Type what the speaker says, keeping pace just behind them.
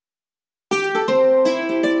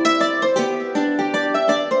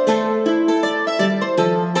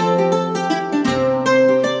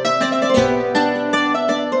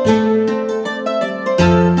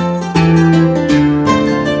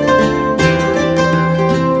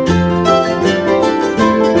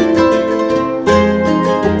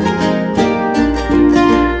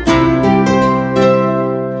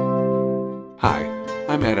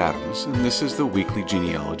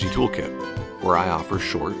Genealogy Toolkit, where I offer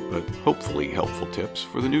short but hopefully helpful tips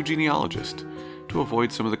for the new genealogist to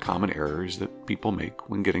avoid some of the common errors that people make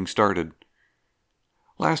when getting started.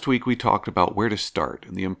 Last week we talked about where to start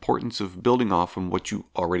and the importance of building off on what you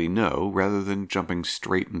already know rather than jumping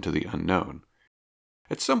straight into the unknown.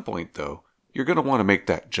 At some point, though, you're going to want to make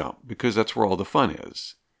that jump because that's where all the fun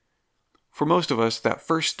is. For most of us, that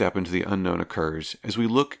first step into the unknown occurs as we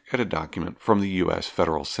look at a document from the US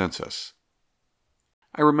Federal Census.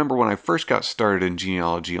 I remember when I first got started in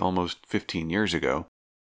genealogy almost 15 years ago,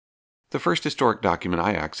 the first historic document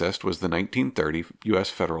I accessed was the 1930 US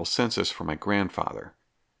Federal Census for my grandfather.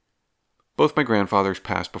 Both my grandfathers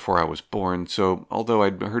passed before I was born, so although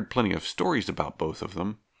I'd heard plenty of stories about both of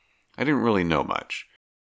them, I didn't really know much.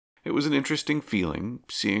 It was an interesting feeling,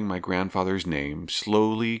 seeing my grandfather's name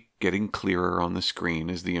slowly getting clearer on the screen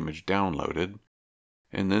as the image downloaded.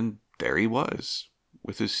 And then there he was,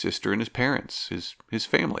 with his sister and his parents, his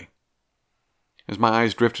family. As my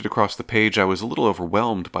eyes drifted across the page, I was a little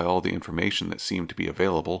overwhelmed by all the information that seemed to be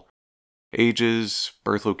available. Ages,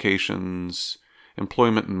 birth locations,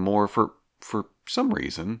 employment, and more. For some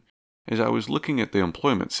reason, as I was looking at the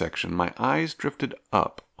employment section, my eyes drifted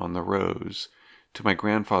up on the rows to my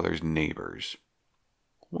grandfather's neighbors.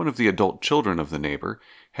 One of the adult children of the neighbor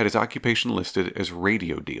had his occupation listed as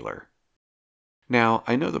radio dealer. Now,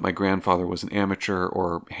 I know that my grandfather was an amateur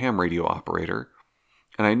or ham radio operator,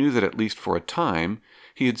 and I knew that at least for a time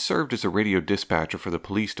he had served as a radio dispatcher for the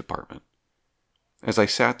police department. As I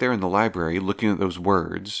sat there in the library looking at those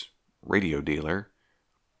words, radio dealer,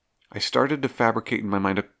 I started to fabricate in my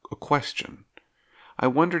mind a question. I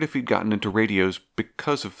wondered if he'd gotten into radios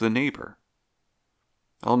because of the neighbor.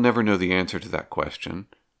 I'll never know the answer to that question,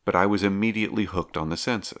 but I was immediately hooked on the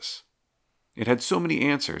census. It had so many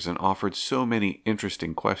answers and offered so many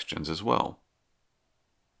interesting questions as well.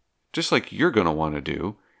 Just like you're going to want to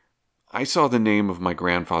do, I saw the name of my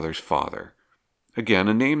grandfather's father. Again,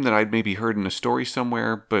 a name that I'd maybe heard in a story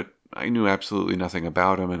somewhere, but I knew absolutely nothing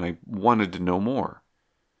about him and I wanted to know more.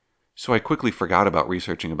 So I quickly forgot about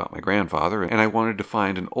researching about my grandfather, and I wanted to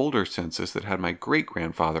find an older census that had my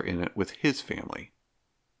great-grandfather in it with his family.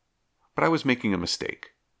 But I was making a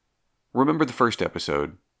mistake. Remember the first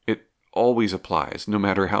episode, it always applies, no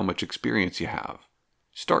matter how much experience you have.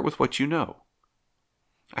 Start with what you know.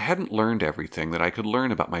 I hadn't learned everything that I could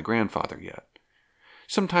learn about my grandfather yet.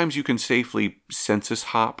 Sometimes you can safely census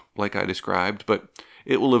hop, like I described, but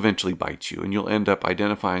it will eventually bite you, and you'll end up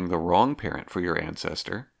identifying the wrong parent for your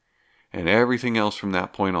ancestor, and everything else from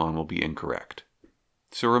that point on will be incorrect.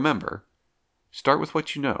 So remember, start with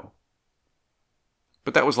what you know.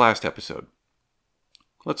 But that was last episode.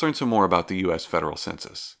 Let's learn some more about the US Federal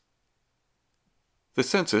Census. The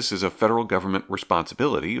census is a federal government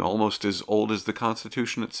responsibility almost as old as the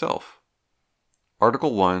Constitution itself.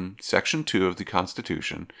 Article 1, Section 2 of the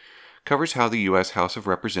Constitution covers how the U.S. House of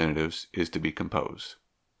Representatives is to be composed.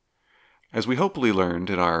 As we hopefully learned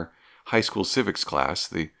in our high school civics class,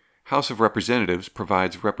 the House of Representatives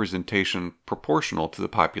provides representation proportional to the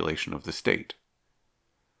population of the state.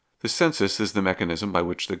 The census is the mechanism by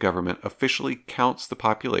which the government officially counts the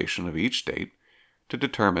population of each state to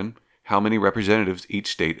determine how many representatives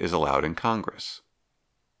each state is allowed in Congress.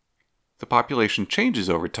 The population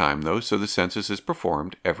changes over time, though, so the census is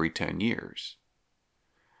performed every 10 years.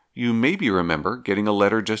 You maybe remember getting a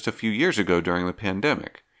letter just a few years ago during the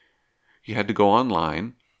pandemic. You had to go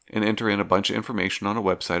online and enter in a bunch of information on a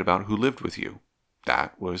website about who lived with you.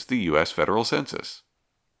 That was the US Federal Census.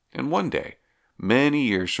 And one day, many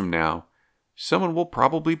years from now, someone will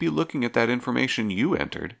probably be looking at that information you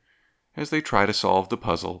entered as they try to solve the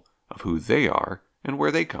puzzle of who they are and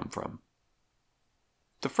where they come from.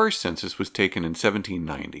 The first census was taken in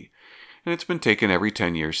 1790, and it's been taken every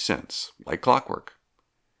 10 years since, like clockwork.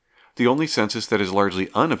 The only census that is largely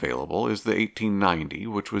unavailable is the 1890,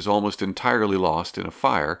 which was almost entirely lost in a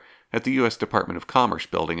fire at the U.S. Department of Commerce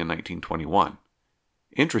building in 1921.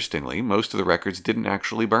 Interestingly, most of the records didn't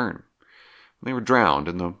actually burn. They were drowned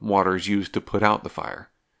in the waters used to put out the fire.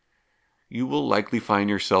 You will likely find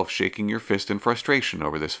yourself shaking your fist in frustration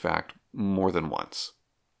over this fact more than once.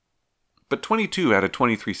 But 22 out of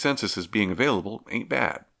 23 censuses being available ain't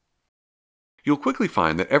bad. You'll quickly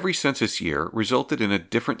find that every census year resulted in a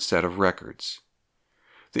different set of records.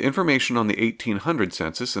 The information on the 1800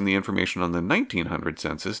 census and the information on the 1900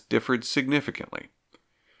 census differed significantly.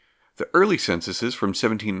 The early censuses from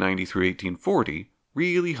 1790 through 1840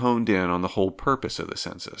 really honed in on the whole purpose of the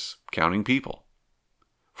census, counting people.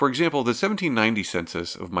 For example, the 1790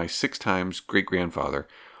 census of my 6 times great-grandfather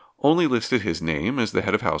only listed his name as the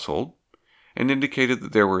head of household and indicated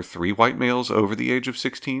that there were 3 white males over the age of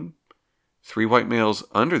 16, 3 white males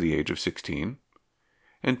under the age of 16,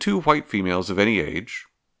 and 2 white females of any age,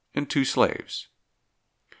 and 2 slaves.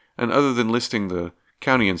 And other than listing the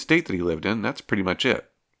county and state that he lived in, that's pretty much it.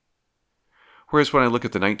 Whereas when I look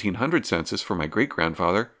at the 1900 census for my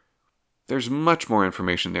great-grandfather, there's much more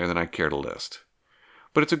information there than I care to list.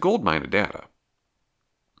 But it's a goldmine of data.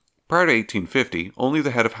 Prior to 1850, only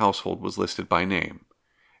the head of household was listed by name.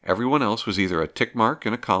 Everyone else was either a tick mark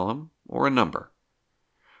in a column or a number.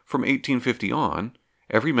 From 1850 on,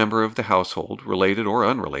 every member of the household, related or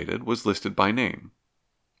unrelated, was listed by name.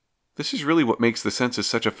 This is really what makes the census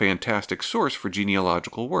such a fantastic source for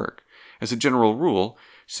genealogical work. As a general rule,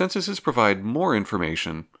 censuses provide more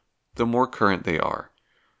information the more current they are,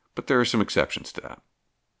 but there are some exceptions to that.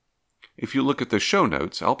 If you look at the show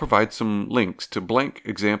notes, I'll provide some links to blank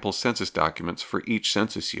example census documents for each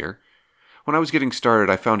census year. When I was getting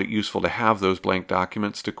started, I found it useful to have those blank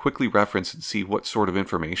documents to quickly reference and see what sort of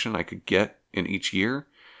information I could get in each year.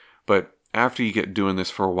 But after you get doing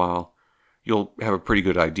this for a while, you'll have a pretty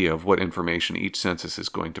good idea of what information each census is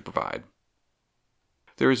going to provide.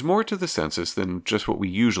 There is more to the census than just what we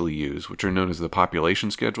usually use, which are known as the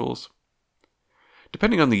population schedules.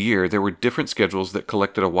 Depending on the year, there were different schedules that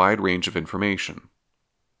collected a wide range of information.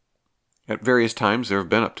 At various times, there have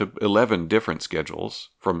been up to 11 different schedules,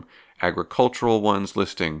 from agricultural ones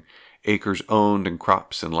listing acres owned and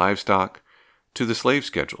crops and livestock, to the slave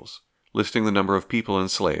schedules, listing the number of people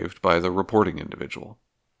enslaved by the reporting individual.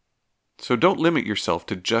 So don't limit yourself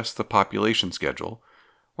to just the population schedule,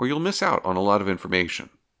 or you'll miss out on a lot of information.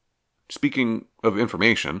 Speaking of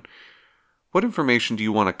information, what information do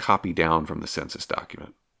you want to copy down from the census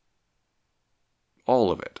document?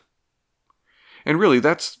 All of it. And really,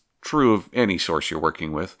 that's true of any source you're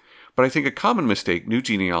working with, but I think a common mistake new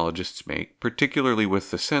genealogists make, particularly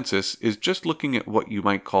with the census, is just looking at what you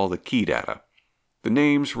might call the key data, the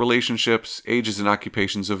names, relationships, ages, and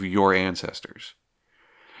occupations of your ancestors.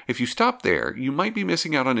 If you stop there, you might be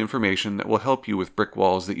missing out on information that will help you with brick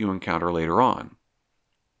walls that you encounter later on.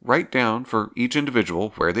 Write down for each individual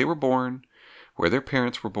where they were born, where their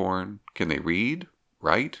parents were born, can they read,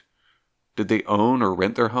 write, did they own or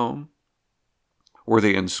rent their home, were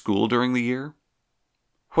they in school during the year,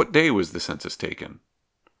 what day was the census taken,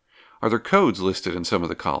 are there codes listed in some of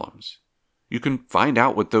the columns? You can find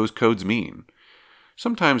out what those codes mean.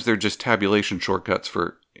 Sometimes they're just tabulation shortcuts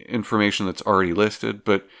for information that's already listed,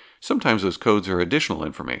 but sometimes those codes are additional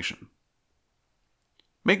information.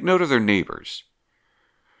 Make note of their neighbors.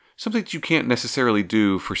 Something that you can't necessarily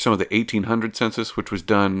do for some of the 1800 census, which was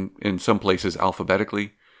done in some places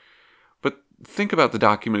alphabetically. But think about the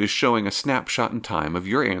document as showing a snapshot in time of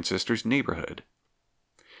your ancestors' neighborhood.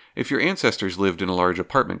 If your ancestors lived in a large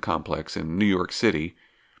apartment complex in New York City,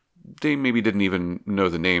 they maybe didn't even know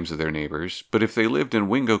the names of their neighbors, but if they lived in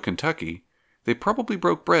Wingo, Kentucky, they probably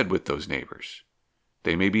broke bread with those neighbors.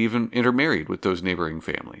 They maybe even intermarried with those neighboring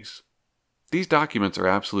families. These documents are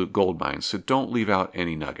absolute goldmines, so don't leave out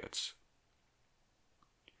any nuggets.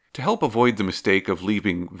 To help avoid the mistake of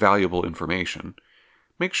leaving valuable information,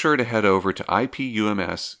 make sure to head over to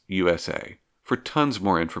IPUMS USA for tons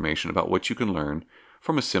more information about what you can learn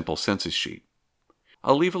from a simple census sheet.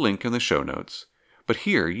 I'll leave a link in the show notes, but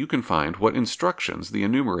here you can find what instructions the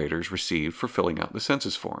enumerators received for filling out the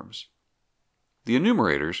census forms. The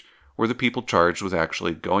enumerators were the people charged with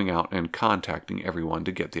actually going out and contacting everyone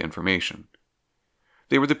to get the information.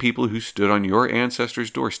 They were the people who stood on your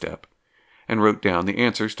ancestors' doorstep and wrote down the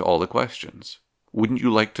answers to all the questions. Wouldn't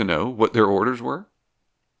you like to know what their orders were?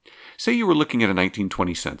 Say you were looking at a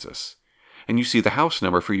 1920 census, and you see the house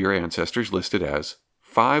number for your ancestors listed as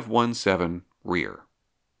 517 rear.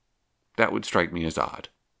 That would strike me as odd.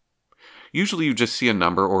 Usually you just see a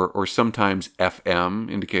number or sometimes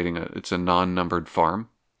FM, indicating it's a non-numbered farm.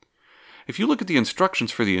 If you look at the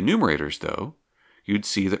instructions for the enumerators, though, you'd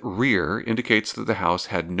see that rear indicates that the house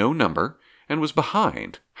had no number and was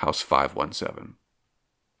behind house 517.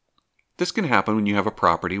 This can happen when you have a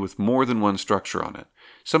property with more than one structure on it.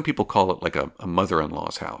 Some people call it like a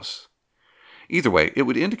mother-in-law's house. Either way, it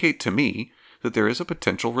would indicate to me that there is a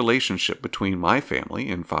potential relationship between my family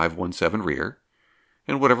in 517 rear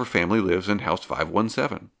and whatever family lives in house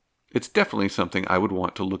 517. It's definitely something I would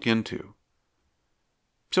want to look into.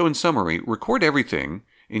 So in summary, record everything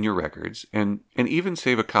in your records and even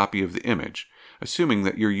save a copy of the image, assuming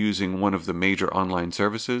that you're using one of the major online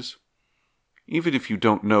services. Even if you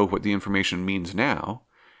don't know what the information means now,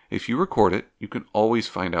 if you record it, you can always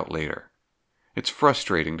find out later. It's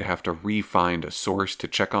frustrating to have to re-find a source to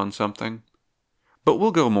check on something, but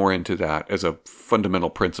we'll go more into that as a fundamental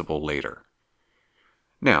principle later.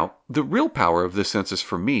 Now, the real power of the census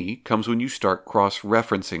for me comes when you start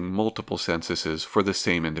cross-referencing multiple censuses for the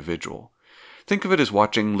same individual. Think of it as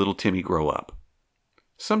watching little Timmy grow up.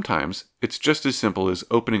 Sometimes it's just as simple as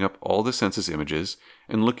opening up all the census images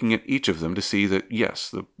and looking at each of them to see that,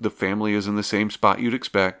 yes, the family is in the same spot you'd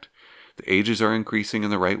expect, the ages are increasing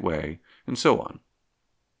in the right way, and so on.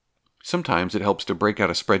 Sometimes it helps to break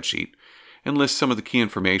out a spreadsheet and list some of the key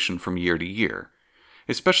information from year to year,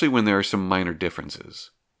 especially when there are some minor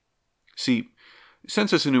differences. See,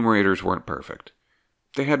 census enumerators weren't perfect.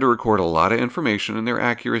 They had to record a lot of information, and their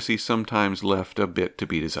accuracy sometimes left a bit to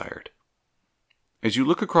be desired. As you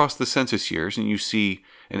look across the census years and you see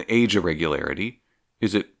an age irregularity,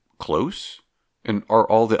 is it close? And are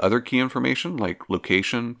all the other key information, like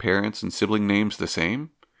location, parents, and sibling names, the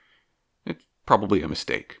same? It's probably a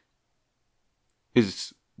mistake.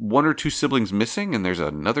 Is one or two siblings missing and there's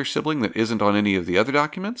another sibling that isn't on any of the other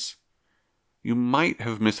documents? You might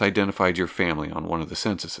have misidentified your family on one of the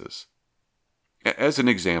censuses. As an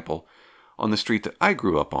example, on the street that I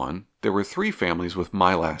grew up on, there were 3 families with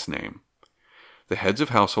my last name. The heads of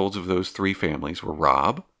households of those 3 families were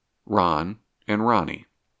Rob, Ron, and Ronnie.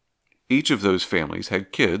 Each of those families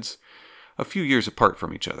had kids a few years apart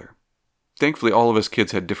from each other. Thankfully, all of us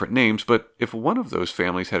kids had different names, but if one of those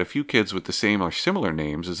families had a few kids with the same or similar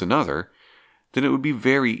names as another, then it would be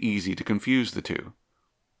very easy to confuse the two.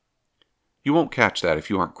 You won't catch that if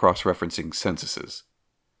you aren't cross-referencing censuses.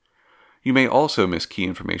 You may also miss key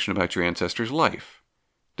information about your ancestor's life.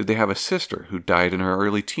 Did they have a sister who died in her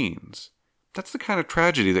early teens? That's the kind of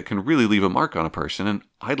tragedy that can really leave a mark on a person, and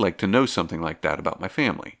I'd like to know something like that about my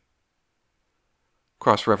family.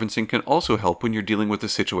 Cross-referencing can also help when you're dealing with a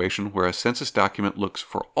situation where a census document looks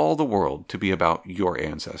for all the world to be about your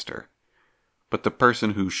ancestor, but the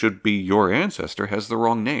person who should be your ancestor has the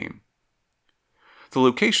wrong name. The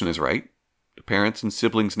location is right, the parents' and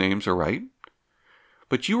siblings' names are right,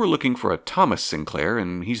 but you were looking for a Thomas Sinclair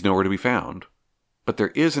and he's nowhere to be found. But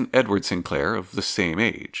there is an Edward Sinclair of the same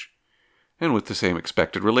age, and with the same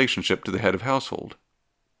expected relationship to the head of household.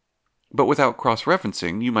 But without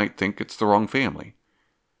cross-referencing, you might think it's the wrong family.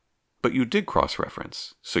 But you did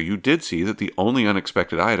cross-reference, so you did see that the only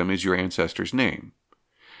unexpected item is your ancestor's name.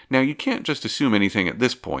 Now, you can't just assume anything at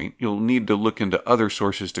this point. You'll need to look into other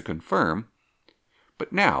sources to confirm.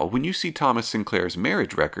 But now, when you see Thomas Sinclair's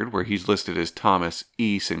marriage record, where he's listed as Thomas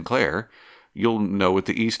E. Sinclair, you'll know what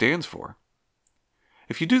the E stands for.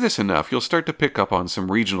 If you do this enough, you'll start to pick up on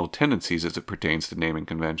some regional tendencies as it pertains to naming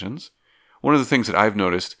conventions. One of the things that I've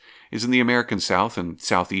noticed is in the American South and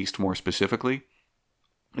Southeast more specifically,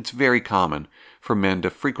 it's very common for men to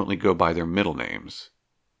frequently go by their middle names.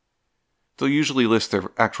 They'll usually list their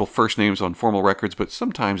actual first names on formal records, but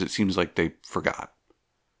sometimes it seems like they forgot.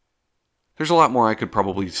 There's a lot more I could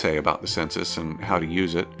probably say about the census and how to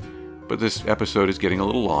use it, but this episode is getting a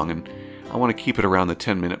little long and I want to keep it around the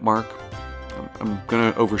 10-minute mark. I'm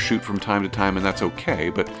going to overshoot from time to time, and that's okay,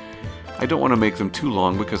 but I don't want to make them too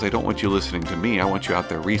long because I don't want you listening to me. I want you out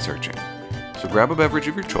there researching. So grab a beverage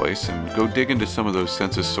of your choice and go dig into some of those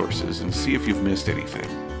census sources and see if you've missed anything.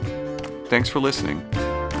 Thanks for listening,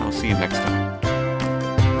 and I'll see you next time.